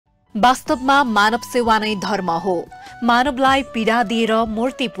वास्तवमा मानव सेवा नै धर्म हो। मानवलाई पीडा दिएर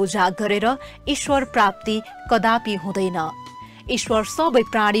मूर्ति पूजा गरेर ईश्वर प्राप्ति कदापि हुँदैन। ईश्वर सबै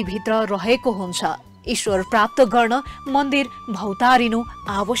प्राणीभित्र रहेको हुन्छ। ईश्वर प्राप्त गर्न मन्दिर भौतारिनु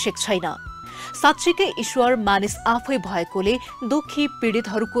आवश्यक छैन। साँच्चीकै ईश्वर मानिस आफै भएकोले दुखी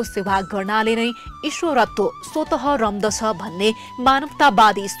पीडितहरूको सेवा गर्नाले नै ईश्वरत्व स्वतः रम्दछ भन्ने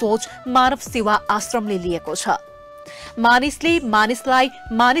मानवतावादी सोच मानव सेवा आश्रमले लिएको छ। मानिसले मानिसलाई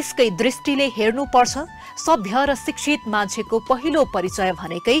मानिसकै दृष्टिले हेर्नुपर्छ। सभ्य र शिक्षित मान्छेको पहिलो परिचय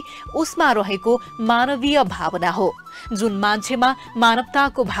भनेकै उसमा रहेको मानवीय भावना हो। जुन मान्छेमा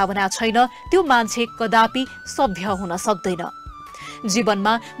मानवताको भावना छैन त्यो मान्छे कदापि सभ्य हुन सक्दैन।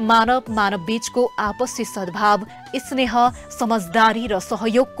 जीवनमा मानव मानव बीचको आपसी सद्भाव, स्नेह, समझदारी र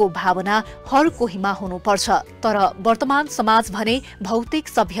सहयोगको भावना हर कोहीमा हुनुपर्छ। तर वर्तमान समाज भने भौतिक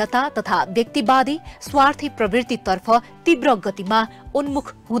सभ्यता तथा व्यक्तिवादी स्वार्थी प्रवृत्तितर्फ तीव्र गतिमा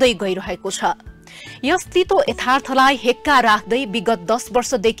उन्मुख हुँदै गइरहेको छ। यस तितो यथार्थलाई हेक्का राख्दै विगत 10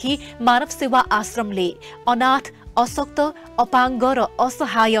 वर्षदेखि मानव सेवा आश्रमले अनाथ, अशक्त, अपाङ्ग र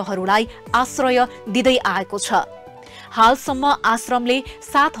असहायहरूलाई आश्रय दिँदै आएको छ। हालसम्म आश्रमले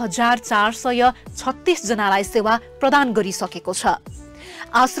 7436 जनालाई सेवा प्रदान गरिसकेको छ।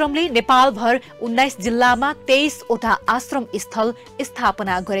 आश्रमले नेपालभर 19 जिल्लामा 23 वटा आश्रम स्थल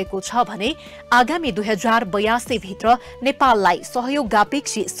स्थापना गरेको छ भने आगामी 2082 भित्र नेपाललाई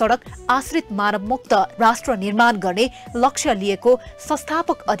सहयोगापेक्षी सडक आश्रित मानवमुक्त राष्ट्र निर्माण गर्ने लक्ष्य लिएको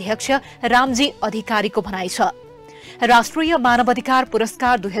संस्थापक अध्यक्ष रामजी अधिकारीको भनाइ छ। राष्ट्रिय मानवाधिकार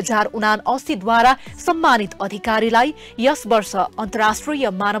पुरस्कार 2079 द्वारा सम्मानित अधिकारीलाई यस वर्ष अन्तर्राष्ट्रिय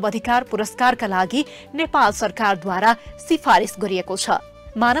मानवाधिकार पुरस्कारका लागि नेपाल सरकारद्वारा सिफारिस गरिएको छ।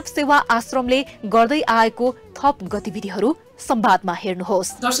 मानव सेवा आश्रमले गर्दै आएको थप गतिविधिहरू संवादमा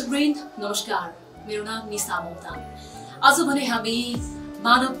हेर्नुहोस्। दर्शकवृन्द नमस्कार, मेरो नाम निशा मोक्तान। आज भने हामी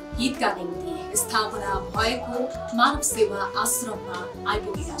मानव हितका निम्ति स्थापना भएको मानव सेवा आश्रममा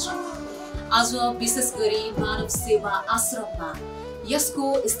आइपुगेका छौँ। आज विशेष गरी मानव सेवा आश्रममा यसको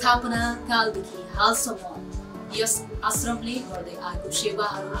स्थापना कालदेखि हालसम्म यस आश्रमले गर्दै आएको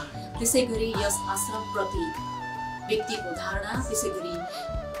सेवाहरू, त्यसै गरी यस आश्रमप्रति व्यक्तिको धारणा, त्यसै गरी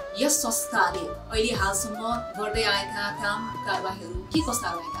यस संस्थाले अहिले हालसम्म गर्दै आएका काम कारबाहीहरू के कस्ता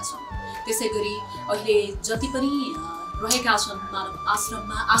रहेका छन्, त्यसै गरी अहिले जति पनि रहेका छन् मानव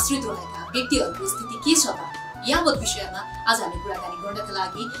आश्रममा आश्रित रहेका व्यक्तिहरूको स्थिति के छ त, यावत विषयमा आज हामी कुराकानी गर्नका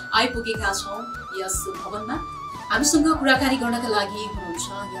लागि आइपुगेका छौँ यस भवनमा। हामीसँग कुराकानी गर्नका लागि हुनुहुन्छ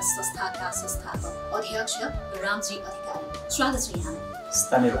यस संस्थाका संस्थापक अध्यक्ष रामजी अधिकारी। स्वागत छ यहाँलाई।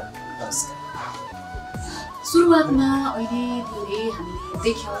 धन्यवाद। नमस्कार। सुरुवातमा अहिले धेरै हामीले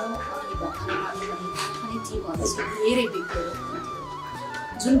देख्यौँ धेरै व्यक्तिहरू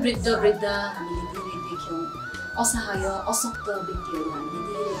जुन वृद्ध हामीले धेरै देख्यौँ, असहाय असक्त व्यक्तिहरू हामीले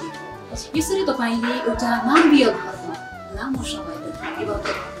धेरै देख्यौँ। यसरी तपाईँले एउटा मानवीय धर्म लामो समयदेखि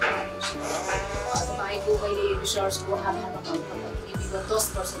तपाईँको मैले रिसर्चको आधारमा भन्नुपर्दाखेरि विगत 10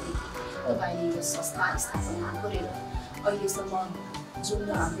 वर्षदेखि तपाईँले यो संस्था स्थापना गरेर अहिलेसम्म जुन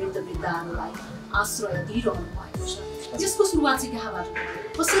वृद्धहरूलाई आश्रय दिइरहनु भएको छ, यसको सुरुवात चाहिँ कहाँबाट,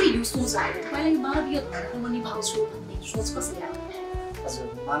 कसरी यो सोच आयो, तपाईँलाई मानवीय धर्म निभाउँछु भन्ने सोच कसरी आयो? हजुर,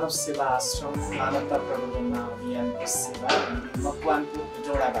 मानव सेवा आश्रम मानवता प्रबन्धनमा अभियानको सेवा मकवानको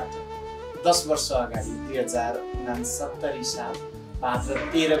जोडाबाट 10 वर्ष अगाडि 2069 साल भाद्र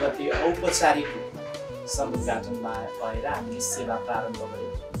 13 गते औपचारिक समुद्घाटन भएर हामीले सेवा प्रारम्भ गर्यौँ।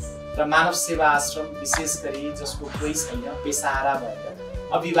 र मानव सेवा आश्रम विशेष गरी जसको कोही छैन, बेसहारा भएर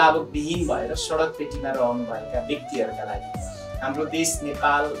अभिभावक विहीन भएर सडक पेटीमा रहनुभएका व्यक्तिहरूका लागि, हाम्रो देश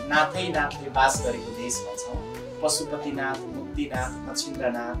नेपाल नाथै नाथले बास गरेको देश भन्छौँ। पशुपतिनाथ, मुक्तिनाथ,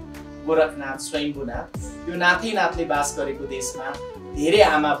 मच्छिन्द्रनाथ, गोरखनाथ, स्वयम्भूनाथ, यो नाथै नाथले बास गरेको देशमा धेरै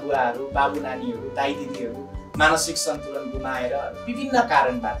आमा बुवाहरू, बाबु नानीहरू, दाइ दिदीहरू मानसिक सन्तुलन गुमाएर विभिन्न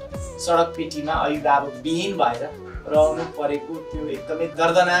कारणबाट सडक पेटीमा अभिभावक विहीन भएर रहनु परेको त्यो एकदमै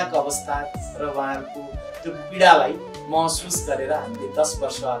दर्दनाक अवस्था र उहाँहरूको त्यो पीडालाई महसुस गरेर हामीले 10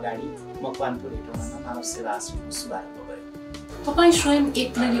 वर्ष अगाडि मकवानपुर हेटौँडामा मानव सेवा आश्रमको शुभारम्भ गर्यौँ। तपाईँ स्वयं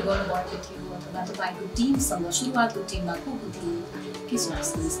एक्लैले गर्नुभएको थियो अथवा तपाईँको टिमसँग सुरुवातको टिममा को थिए, के छ?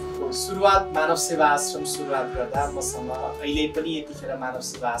 सुरुवात मानव सेवा आश्रम सुरुवात गर्दा मसँग अहिले पनि यतिखेर मानव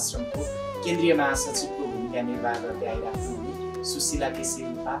सेवा आश्रमको केन्द्रीय महासचिवको भूमिका निर्वाह गर्दै आइराख्नुहुने सुशीला केसी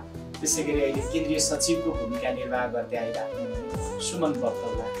रूपा, त्यसै गरी अहिले केन्द्रीय सचिवको भूमिका निर्वाह गर्दै आइराख्नुहुने सुमन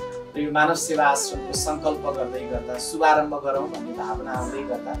बत्तौला र यो मानव सेवा आश्रमको सङ्कल्प गर्दै गर्दा शुभारम्भ गरौँ भन्ने भावना आउँदै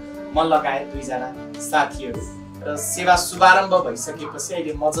गर्दा म लगायत 2 जना साथीहरू र सेवा शुभारम्भ भइसकेपछि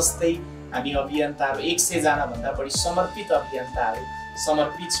अहिले म जस्तै हामी अभियन्ताहरू 100 जना भन्दा बढी समर्पित अभियन्ताहरू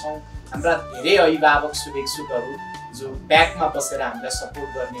समर्पित छौँ। हाम्रा धेरै अभिभावक शुभेच्छुकहरू जो ब्याकमा बसेर हामीलाई सपोर्ट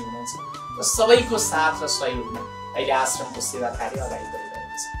गर्ने हुनुहुन्छ र सबैको साथ र सहयोगमा अहिले आश्रमको सेवा कार्य अगाडि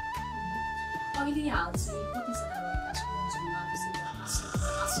बढिरहेको छ। अहिले हाल चाहिँ कतिजना रहेका छन् जुन मानव सेवा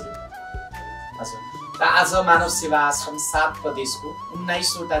आश्रम? हजुर, र आज मानव सेवा आश्रम 7 प्रदेशको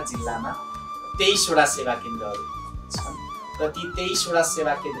 19वटा जिल्लामा 23वटा सेवा केन्द्रहरू छन् र ती 23वटा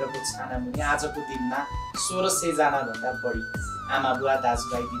सेवा केन्द्रको छानामुनि आजको दिनमा 1600 जनाभन्दा बढी आमा बुवा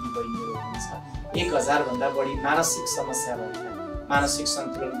दाजुभाइ दिदीबहिनीहरू हुनुहुन्छ। 1000 भन्दा बढी मानसिक समस्या भएका, मानसिक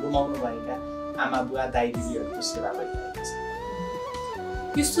सन्तुलन गुमाउनु भएका आमा बुवा दाइ दिदीहरूको सेवा भइरहेको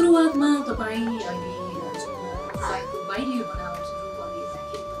छ। यो सुरुवातमा तपाईँ अहिले तपाईँको बाहिरी बनावटहरू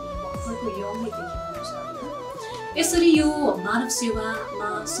हेर्दाखेरि पनि भर्खरको यौनै देखिनुहुन्छ होइन? यसरी यो मानव सेवामा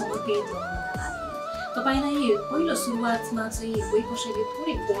समर्पित हुनका लागि तपाईँलाई पहिलो सुरुवातमा चाहिँ कोही कसैले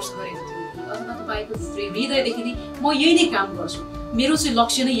थोरै फोर्स गरेको थियो कि अथवा तपाईँको भित्र हृदयदेखि नै म यही नै काम गर्छु, मेरो चाहिँ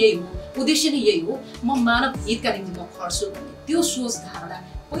लक्ष्य नै यही हो, उद्देश्य नै यही हो, म मानव हितका निम्ति म खट्छु भन्ने त्यो सोच धारणा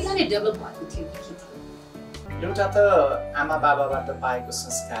पहिला नै डेभलप भएको थियो कि के थियो? एउटा त आमा बाबाबाट पाएको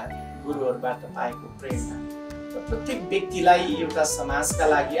संस्कार, गुरुहरूबाट पाएको प्रेरणा र प्रत्येक व्यक्तिलाई एउटा समाजका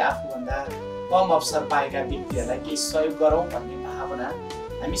लागि आफूभन्दा कम अवसर पाएका व्यक्तिहरूलाई केही सहयोग गरौँ भन्ने भावना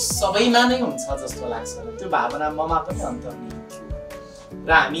हामी सबैमा नै हुन्छ जस्तो लाग्छ र त्यो भावना ममा पनि अन्तर्निहित थियो। र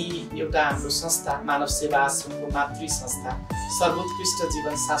हामी एउटा हाम्रो संस्था मानव सेवा आश्रमको मातृ संस्था सर्वोत्कृष्ट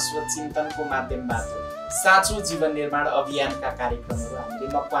जीवन शाश्वत चिन्तनको माध्यमबाट साँचो जीवन निर्माण अभियानका कार्यक्रमहरू हामीले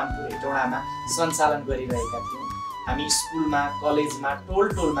मकवानपुर हेटौँडामा सञ्चालन गरिरहेका थियौँ। हामी स्कुलमा, कलेजमा,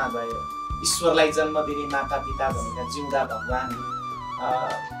 टोलमा गएर ईश्वरलाई जन्म दिने मातापिता भनेका जिउँदा भगवान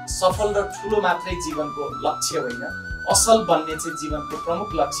सफल र ठुलो मात्रै जीवनको लक्ष्य होइन, असल बन्ने चाहिँ जीवनको प्रमुख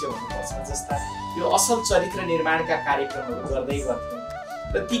लक्ष्य हुनुपर्छ जस्ता यो असल चरित्र निर्माणका कार्यक्रमहरू गर्दै गर्थ्यौँ।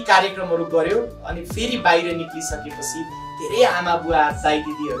 र ती कार्यक्रमहरू गर्यो अनि फेरि बाहिर निक्लिसकेपछि धेरै आमा बुवा दाइ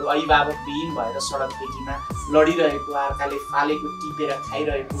दिदीहरू अभिभावकविहीन भएर सडक पेटीमा लडिरहेको, अर्काले फालेको टिपेर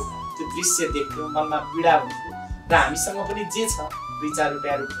खाइरहेको त्यो दृश्य देख्थ्यौँ, मनमा पीडा हुन्थ्यो र हामीसँग पनि जे छ 2-4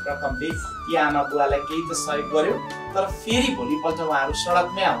 रुपियाँ रकमले ती आमा बुवालाई केही त सहयोग गर्यो, तर फेरि भोलिपल्ट उहाँहरू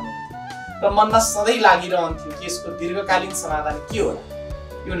सडकमै आउनुहुन्थ्यो र मनमा सधैँ लागिरहन्थ्यो कि यसको दीर्घकालीन समाधान के होला?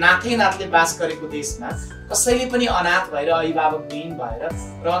 यो नाथै नाथले बास गरेको देशमा कसैले पनि अनाथ भएर अभिभावकविहीन भएर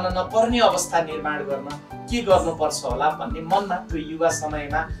रहन नपर्ने अवस्था निर्माण गर्न के गर्नुपर्छ होला भन्ने मनमा त्यो युवा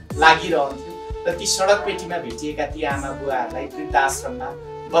समयमा लागिरहन्थ्यो र ती सडक पेटीमा भेटिएका ती आमा बुवाहरूलाई वृद्धाश्रममा,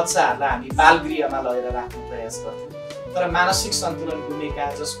 बच्चाहरूलाई हामी बालगृहमा लगेर राख्ने प्रयास गर्थ्यौँ। तर मानसिक सन्तुलन गुमेका,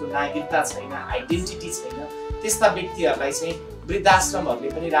 जसको नागरिकता छैन, आइडेन्टिटी छैन, त्यस्ता व्यक्तिहरूलाई चाहिँ वृद्धाश्रमहरूले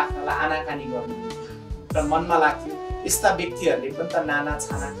पनि राख्नलाई आनाकानी गर्नुहुन्थ्यो र मनमा लाग्थ्यो यस्ता व्यक्तिहरूले पनि त नाना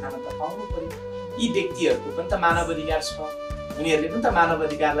छाना खान त पाउनु पर्यो, यी व्यक्तिहरूको पनि त मानव अधिकार छ, उनीहरूले पनि त मानव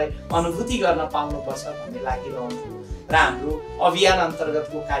अधिकारलाई अनुभूति गर्न पाउनुपर्छ भन्ने लागिरहन्थ्यो। र हाम्रो अभियान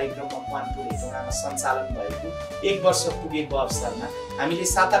अन्तर्गतको कार्यक्रम मकवानपुर हेटौँडामा सञ्चालन भएको 1 वर्ष पुगेको अवसरमा हामीले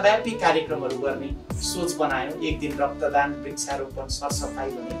साताव्यापी कार्यक्रमहरू गर्ने सोच बनायौँ। एक दिन रक्तदान, वृक्षारोपण, सरसफाइ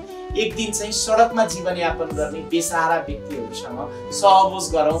भने एक दिन चाहिँ सडकमा जीवनयापन गर्ने बेसहारा व्यक्तिहरूसँग सहबोज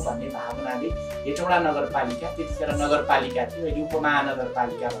गरौँ भन्ने भावनाले हेटौँडा नगरपालिका, त्यतिखेर नगरपालिका थियो, अहिले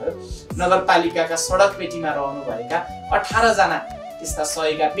उपमहानगरपालिका भयो, नगरपालिकाका सडक पेटीमा रहनुभएका 18 जना त्यस्ता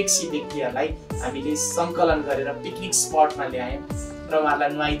सहयोगापेक्षी व्यक्तिहरूलाई हामीले सङ्कलन गरेर पिकनिक स्पटमा ल्यायौँ र उहाँहरूलाई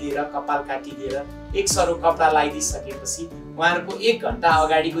नुहाइदिएर, कपाल काटिदिएर, एक सरो कपडा लगाइदिइसकेपछि उहाँहरूको 1 घन्टा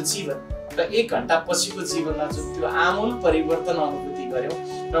अगाडिको जीवन र 1 घन्टा पछिको जीवनमा जुन त्यो आमूल परिवर्तन अनुभूति गऱ्यौँ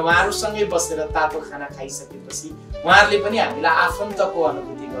र उहाँहरूसँगै बसेर तातो खाना खाइसकेपछि उहाँहरूले पनि हामीलाई आफन्तको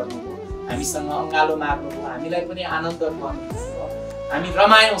अनुभूति गर्नुभयो, हामीसँग अङ्गालो मार्नुभयो, हामीलाई पनि आनन्दको अनुभूति भयो। हामी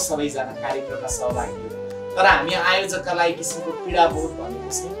रमायौँ सबैजना कार्यक्रममा सहभागी भयौँ। तर हामी आयोजकलाई किसिमको पीडा बोध भनेको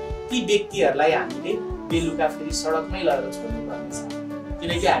चाहिँ ती व्यक्तिहरूलाई हामीले बेलुका फेरि सडकमै लगेर छोड्नुपर्नेछ,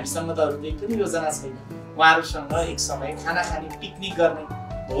 किनकि हामीसँग त अरू केही पनि योजना छैन। उहाँहरूसँग एक समय खाना खाने, पिकनिक गर्ने,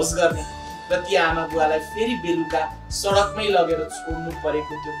 भोज गर्ने र ती आमा बुवालाई फेरि बेलुका सडकमै लगेर छोड्नु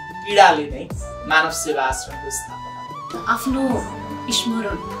परेको त्यो पीडाले नै मानव सेवा आश्रमको स्थापना भयो। आफ्नो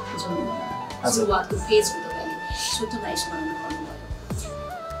स्मरण जुन सुरुवातको फेजको तपाईँले छोटोमा स्मरण गर्नुभयो,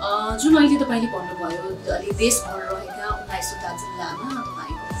 जुन अहिले तपाईँले भन्नुभयो अहिले देशभर रहेका 19वटा जिल्लामा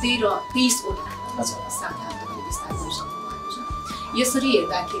तपाईँको 23वटा शाखा तपाईँले विस्तार गरिसक्नु भएको छ। यसरी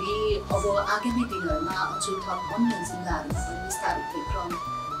हेर्दाखेरि अब आगामी दिनहरूमा अझ थप अन्य जिल्लाहरूमा पनि विस्तार हुने क्रम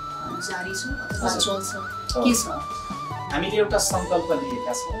जारी छ अथवा चल्छ, के छ? हामीले एउटा सङ्कल्प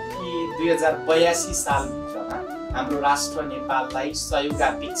लिएका छौँ कि 2082 सालभित्रमा हाम्रो राष्ट्र नेपाललाई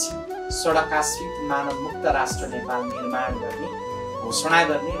सहयोगापेक्षी सडकाश्रित मानवमुक्त राष्ट्र नेपाल निर्माण गर्ने घोषणा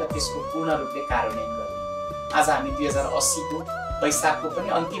गर्ने र त्यसको पूर्ण रूपले कार्यान्वयन गर्ने। आज हामी 2080को वैशाखको पनि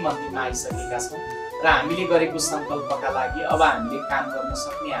अन्तिममा आइसकेका छौँ र हामीले गरेको सङ्कल्पका लागि अब हामीले काम गर्न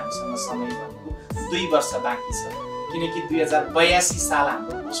सक्ने हामीसँग समय भएको 2 वर्ष बाँकी छ। किनकि 2082 साल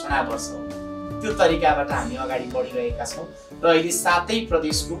हाम्रो घोषणा वर्ष हो। त्यो तरिकाबाट हामी अगाडि बढिरहेका छौँ र अहिले 7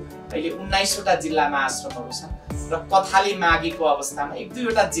 प्रदेशको अहिले 19वटा जिल्लामा आश्रमहरू छन् र कथाले मागेको अवस्थामा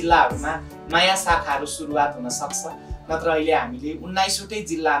 1-2वटा जिल्लाहरूमा नयाँ शाखाहरू सुरुवात हुन सक्छ। नत्र अहिले हामीले 19वटै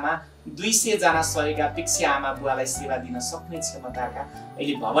जिल्लामा 200 जना सहयोगापेक्षी आमा बुवालाई सेवा दिन सक्ने क्षमताका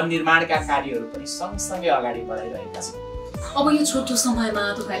अहिले भवन निर्माणका कार्यहरू पनि सँगसँगै अगाडि बढाइरहेका छौँ। अब यो छोटो समयमा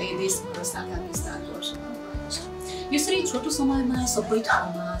तपाईले देशभर शाखा विस्तार गर्नुभएको छ। यसरी छोटो समयमा सबै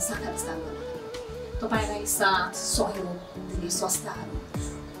ठाउँमा शाखा विस्तार गर्नलाई तपाईलाई साथ सहयोग दिने संस्थाहरू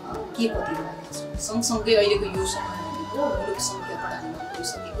के कतिरहेका छन्? सँगसँगै अहिलेको यो समयको मुलुक सङ्ख्या बढाउन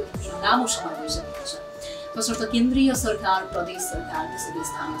गइसकेको लामो समय गइसकेको छ। तसर्थ केन्द्रीय सरकार, प्रदेश सरकार, त्यसैले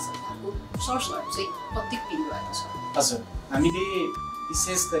स्थानीय सरकारको सर्सहरू चाहिँ कति पिलिरहेको छ? हजुर, हामीले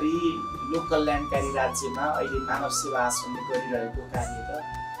विशेष गरी लोक कल्याणकारी राज्यमा अहिले मानव सेवा आश्रमले गरिरहेको कार्य त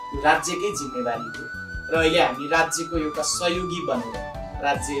राज्यकै जिम्मेवारी हो र अहिले हामी राज्यको एउटा सहयोगी बनेर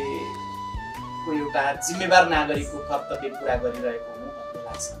राज्यको एउटा जिम्मेवार नागरिकको कर्तव्य पुरा गरिरहेको हो भन्ने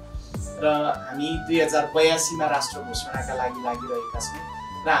लाग्छ। र हामी 2082 मा राष्ट्र घोषणाका लागि लागिरहेका छौँ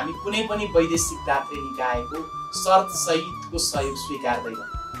र हामी कुनै पनि वैदेशिक दात्री निकायको शर्त सहितको सहयोग स्वीकार्दैनौँ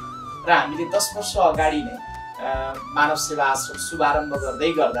र हामीले 10 वर्ष अगाडि नै मानव सेवा आश्रम शुभारम्भ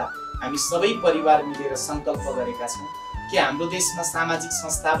गर्दै गर्दा हामी सबै परिवार मिलेर सङ्कल्प गरेका छौँ कि हाम्रो देशमा सामाजिक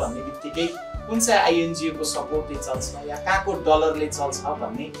संस्था भन्ने बित्तिकै कुन चाहिँ आइएनजिओ को सपोर्टले चल्छ या कहाँको डलरले चल्छ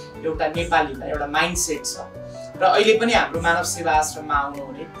भन्ने एउटा नेपालीमा एउटा माइन्डसेट छ र अहिले पनि हाम्रो मानव सेवा आश्रममा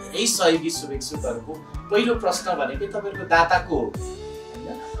आउनुहुने यही सहयोगी शुभेच्छुकहरूको पहिलो प्रश्न भनेकै तपाईँको दाता को हो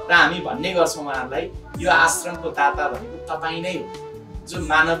र हामी भन्ने गर्छौँ उहाँहरूलाई यो आश्रमको दाता भनेको तपाईँ नै हो, जो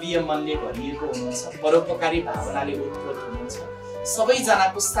मानवीय मनले भरिएको हुनुहुन्छ, परोपकारी भावनाले ओतप्रोत हुनुहुन्छ।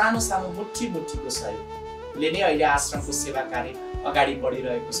 सबैजनाको सानो सानो मुठी मुठीको सहयोगले नै अहिले आश्रमको सेवा कार्य अगाडि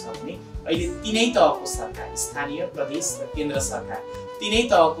बढिरहेको छ भने अहिले तीनै तहको सरकार, स्थानीय, प्रदेश र केन्द्र सरकार, तीनै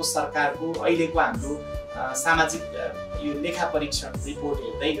तहको सरकारको अहिलेको हाम्रो सामाजिक यो लेखा परीक्षण रिपोर्ट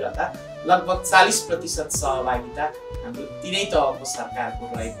हेर्दै गर्दा लगभग 40% सहभागिता हाम्रो तीनै तहको सरकारको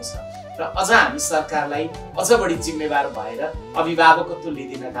रहेको छ र अझ हामी सरकारलाई अझ बढी जिम्मेवार भएर अभिभावकत्व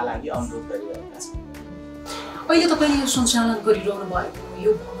लिदिनका लागि अनुरोध गरिरहेका छौँ। अहिले तपाईले सञ्चालन गरिरहनु भएको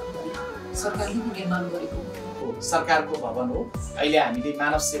यो भवन पनि सरकारले निर्माण गरेको हो? सरकारको भवन हो। अहिले हामीले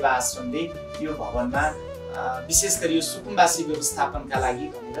मानव सेवा आश्रमले यो भवनमा विशेष गरी यो सुकुम्बासी व्यवस्थापनका लागि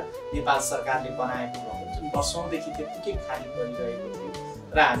भनेर नेपाल सरकारले बनाएको भवन जुन वर्षौंदेखि त्यतिकै खाली परिरहेको थियो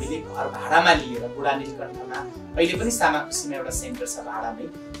र हामीले घर भाडामा लिएर बुढा नीलकण्ठमा अहिले पनि सामाकुसीमा एउटा सेन्टर छ भाडामै,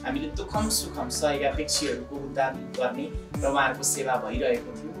 हामीले दुखम सुखम सहयोगापेक्षीहरूको उद्धार गर्ने र उहाँहरूको सेवा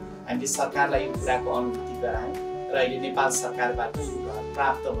भइरहेको थियो। हामीले सरकारलाई यो कुराको अनुभूति गरायौँ र अहिले नेपाल सरकारबाट यो घर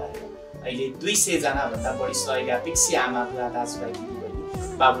प्राप्त भएर अहिले 200 जना भन्दा बढी सहयोगापेक्षी आमा बुवा दाजुभाइ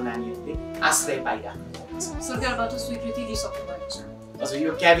दिदीबहिनी बाबु नानीहरूले आश्रय पाइराख्नु भएको छ। सरकारबाट स्वीकृति लिइसक्नु भएको छ? हजुर,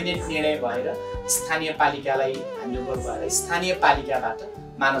 यो क्याबिनेट निर्णय भएर स्थानीय पालिकालाई ह्यान्डओभर भएर स्थानीय पालिकाबाट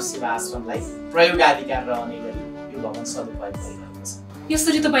मानव सेवा आश्रमलाई प्रयोगाधिकार रहने गरी यो भवन सदुपयोग भइरहेको छ।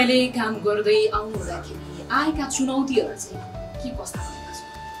 यसरी तपाईले काम गर्दै आउनु हुँदाखेरि आएका चुनौतीहरू चाहिँ के कस्ता रहेका छन्?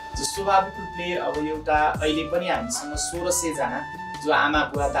 स्वाभाविक रूपले अब एउटा अहिले पनि हामीसँग 1600 जना जो आमा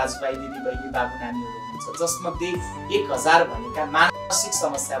बुवा दाजुभाइ दिदीबहिनी बाबु नानीहरू हुनुहुन्छ, जसमध्ये 1000 भनेका मानसिक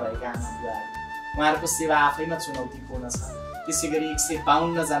समस्या भएका आमा बुवाहरू, उहाँहरूको सेवा आफैमा चुनौतीपूर्ण छ। त्यसैगरी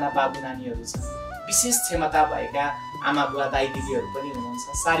 152 जना बाबु नानीहरू छन्, विशेष क्षमता भएका आमा बुवा दाइ दिदीहरू पनि हुनुहुन्छ,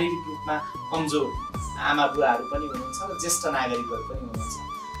 शारीरिक रूपमा कमजोर आमा बुवाहरू पनि हुनुहुन्छ र ज्येष्ठ नागरिकहरू पनि हुनुहुन्छ।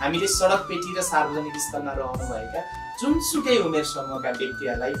 हामीले सडक पेटी र सार्वजनिक स्थलमा रहनुभएका जुनसुकै उमेर समूहका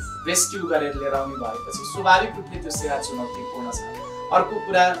व्यक्तिहरूलाई रेस्क्यु गरेर लिएर आउनु भएपछि स्वाभाविक रूपले त्यो सेवा चुनौतीपूर्ण छ। अर्को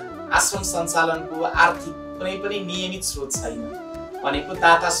कुरा, आश्रम सञ्चालनको आर्थिक कुनै पनि नियमित स्रोत छैन भनेको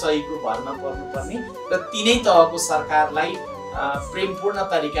दाता सहयोगको भरमा पर्नुपर्ने र तीनै तहको सरकारलाई प्रेमपूर्ण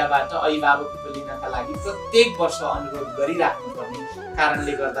तरिकाबाट अभिभावकत्व लिनका लागि प्रत्येक वर्ष अनुरोध गरिराख्नुपर्ने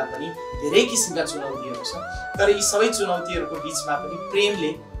कारणले गर्दा पनि धेरै किसिमका चुनौतीहरू छन्। तर यी सबै चुनौतीहरूको बीचमा पनि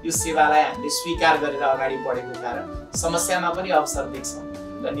प्रेमले यो सेवालाई हामीले स्वीकार गरेर अगाडि बढेको कारण समस्यामा पनि अवसर देख्छौँ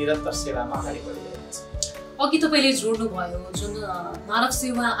र निरन्तर सेवामा अगाडि बढिरहेको छ। अघि तपाईले जोड्नु भयो जुन मानव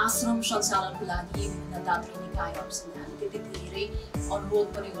सेवा आश्रम सञ्चालनको लागि विभिन्न दात्री निकायहरूसँग हामी त्यति धेरै अनुरोध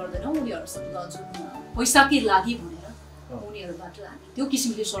पनि गर्दैनौँ, उनीहरूसँग जुन पैसाकै लागि भनेर उनीहरूबाट हामी त्यो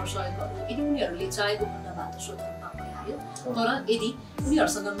किसिमले सरसहयोग गर्छौँ। यदि उनीहरूले चाहेको भन्दा भात स्वतन्त्रमा भइहाल्यो, तर यदि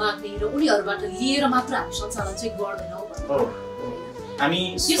उनीहरूसँग माग्ने र उनीहरूबाट लिएर मात्र हामी सञ्चालन चाहिँ गर्दैनौँ हामी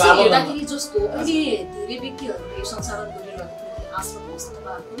हेर्दाखेरि जस्तो अहिले धेरै व्यक्तिहरूले सञ्चालन गरिरहेको आश्रम होस्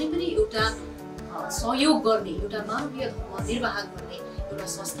अथवा कुनै पनि एउटा सहयोग गर्ने एउटा मानवीय धर्म निर्वाह गर्ने एउटा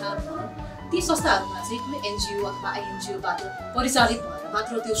संस्थाहरू, ती संस्थाहरूमा चाहिँ कुनै एनजिओ अथवा आइएनजिओबाट परिचालित भएर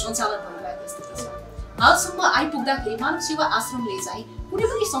मात्र त्यो सञ्चालन भइरहेको स्थिति छ। हालसम्म आइपुग्दाखेरि मानव सेवा आश्रमले चाहिँ कुनै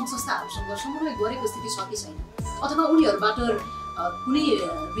पनि सङ्घ संस्थाहरूसँग समन्वय गरेको स्थिति छ कि छैन, अथवा उनीहरूबाट कुनै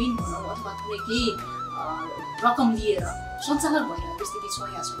ऋण भनौँ अथवा कुनै केही रकम लिएर सञ्चालन भइरहेको स्थिति छ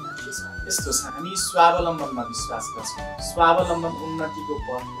या छैन, के छ? यस्तो छ, हामी स्वावलम्बनमा विश्वास गर्छौँ। स्वावलम्बन उन्नतिको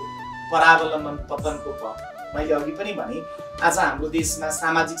पथ हो, परावलम्बन पतनको पथ। मैले अघि पनि भने आज हाम्रो देशमा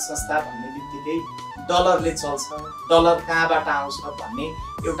सामाजिक संस्था भन्ने बित्तिकै डलरले चल्छ, डलर कहाँबाट आउँछ भन्ने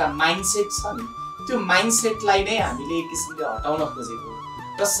एउटा माइन्डसेट छ नि, त्यो माइन्डसेटलाई नै हामीले एक किसिमले हटाउन खोजेको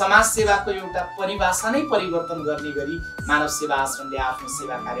र समाज सेवाको एउटा परिभाषा नै परिवर्तन गर्ने गरी मानव सेवा आश्रमले आफ्नो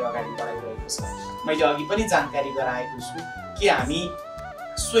सेवा कार्य अगाडि बढाइरहेको छ। मैले अघि पनि जानकारी गराएको छु कि हामी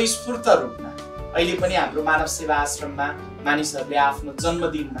स्वस्फूर्त रूपमा अहिले पनि हाम्रो मानव सेवा आश्रममा मानिसहरूले आफ्नो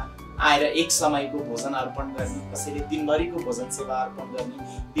जन्मदिनमा आएर एक समयको भोजन अर्पण गर्ने, कसैले दिनभरिको भोजन सेवा अर्पण गर्ने,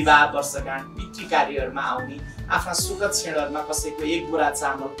 विवाह वर्षगाँठ पितृ कार्यहरूमा आउने, आफ्ना सुखद क्षणहरूमा कसैको 1 बोरा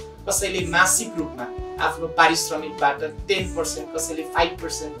चामल, कसैले मासिक रूपमा आफ्नो पारिश्रमिकबाट 10%, कसैले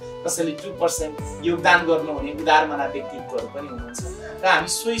 5%, कसैले 2% योगदान गर्नुहुने उदारमना व्यक्तित्वहरू पनि हुनुहुन्छ र हामी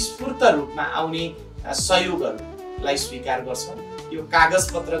स्वस्फूर्त रूपमा आउने सहयोगहरूलाई स्वीकार गर्छौँ। यो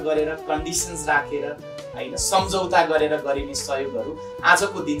कागजपत्र गरेर कन्डिसन्स राखेर हैन सम्झौता गरेर गरिने सहयोगहरू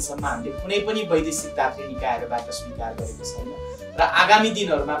आजको दिनसम्म हामीले कुनै पनि वैदेशिक दात्री निकायहरूबाट स्वीकार गरेको छैन र आगामी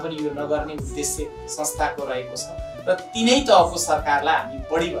दिनहरूमा पनि यो नगर्ने उद्देश्य संस्थाको रहेको छ र तीनै तहको सरकारलाई हामी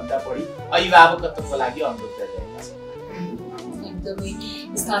बढीभन्दा बढी अभिभावकत्वको लागि अनुरोध गरिरहेका छौँ। एकदमै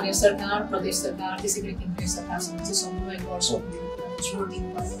स्थानीय सरकार, प्रदेश सरकार, त्यसै गरी केन्द्रीय सरकारसँग चाहिँ समन्वय गर्छौँ जोड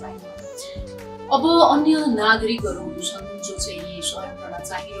दिनुपर्ने पाइन्छ। अब अन्य नागरिकहरू छन् जो चाहिँ सहयोग गर्न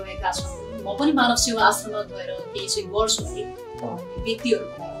चाहिरहेका छन्, म पनि मानव सेवा आश्रममा गएर केही चाहिँ गर्छु है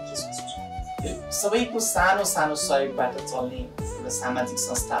व्यक्तिहरूको लागि के सोच्नुहुन्छ? सबैको सानो सानो सहयोगबाट चल्ने एउटा सामाजिक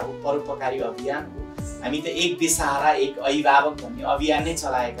संस्था हो, परोपकारी अभियान हो। हामी त एक बेसहारा एक अभिभावक भन्ने अभियान नै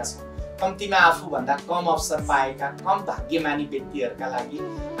चलाएका छौँ। कम्तीमा आफूभन्दा कम अवसर पाएका कम भाग्यमानी व्यक्तिहरूका लागि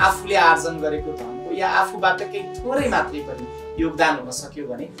आफूले आर्जन गरेको धनको या आफूबाट केही थोरै मात्रै पनि योगदान हुन सक्यो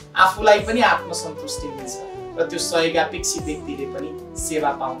भने आफूलाई पनि आत्मसन्तुष्टि मिल्छ र त्यो सहयोगापेक्षी व्यक्तिले पनि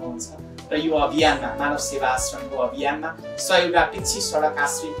सेवा पाउनुहुन्छ र यो अभियानमा मानव सेवा आश्रमको अभियानमा सहयोगापेक्षी सडक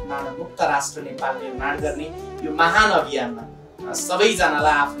आश्रित मानव मुक्त राष्ट्र नेपाल निर्माण गर्ने यो महान अभियानमा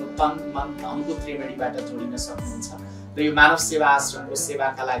सबैजनालाई आफ्नो तन मन धनको त्रिवेणीबाट जोडिन सक्नुहुन्छ र यो मानव सेवा आश्रमको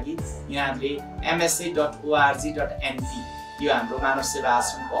सेवाका लागि यहाँहरूले msa.org.np यो हाम्रो मानव सेवा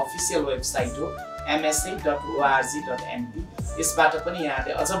आश्रमको अफिसियल वेबसाइट हो, msa.org.np। यसबाट पनि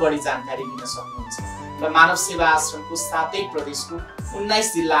यहाँले अझ बढी जानकारी लिन सक्नुहुन्छ र मानव सेवा आश्रमको 7 प्रदेशको 19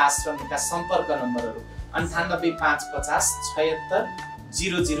 जिल्ला आश्रमका सम्पर्क नम्बरहरू 9855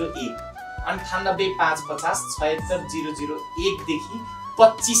 76001 9855 76001 देखि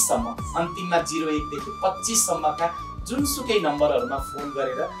 25 सम्म, अन्तिममा 01 देखि 25 सम्मका जुनसुकै नम्बरहरूमा फोन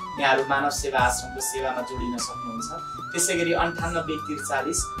गरेर यहाँहरू मानव सेवा आश्रमको सेवामा जोडिन सक्नुहुन्छ। त्यसैगरी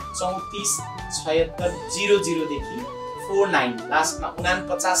 9843 34 76 00 देखि 49 लास्टमा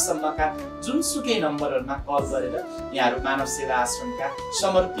 49 सम्मका जुनसुकै नम्बरहरूमा कल गरेर यहाँहरू मानव सेवा आश्रमका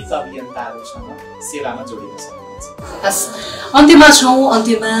समर्पित अभियन्ताहरूसँग सेवामा जोडिन सक्नुहुन्छ। अन्त्यमा छौँ,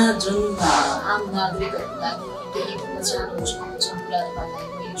 अन्त्यमा जुन आम नागरिकहरूको लागि केही भन्न चाहनुहुन्छ कुरा तपाईँलाई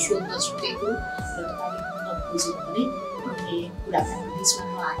मैले सोध्न छुटेको र तपाईँले भन्न खोजेको भने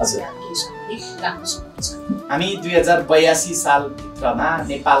हामी 2082 सालभित्रमा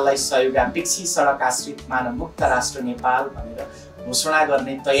नेपाललाई सहयोगापेक्षी सडक आश्रित मानव मुक्त राष्ट्र नेपाल भनेर घोषणा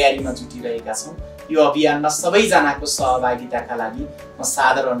गर्ने तयारीमा जुटिरहेका छौँ। यो अभियानमा सबैजनाको सहभागिताका लागि म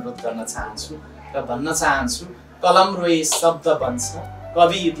सादर अनुरोध गर्न चाहन्छु र भन्न चाहन्छु, कलम रोए शब्द बन्छ,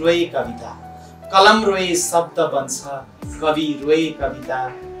 कवि रोए कविता। कलम रोए शब्द बन्छ, कवि रोए कविता।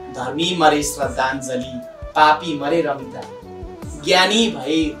 धर्मी मरे श्रद्धाञ्जली, पापी मरे रमिता। ज्ञानी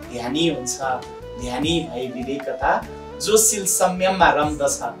भए ध्यानी हुन्छ, ध्यानी भए विवेकता। जो शील संयममा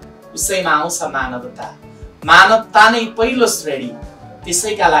रम्दछ उसैमा आउँछ मानवता। मानवता नै पहिलो श्रेणी,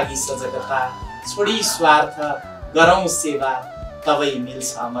 त्यसैका लागि सजगता। छोडी स्वार्थ गरौँ सेवा, तबै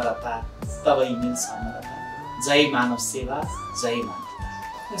मिल्छ अमरता, तबै मिल्छ अमरता। जय मानव सेवा, जय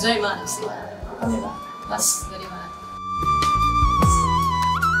मानवता। जय मानव सेवा। धन्यवाद। धन्यवाद।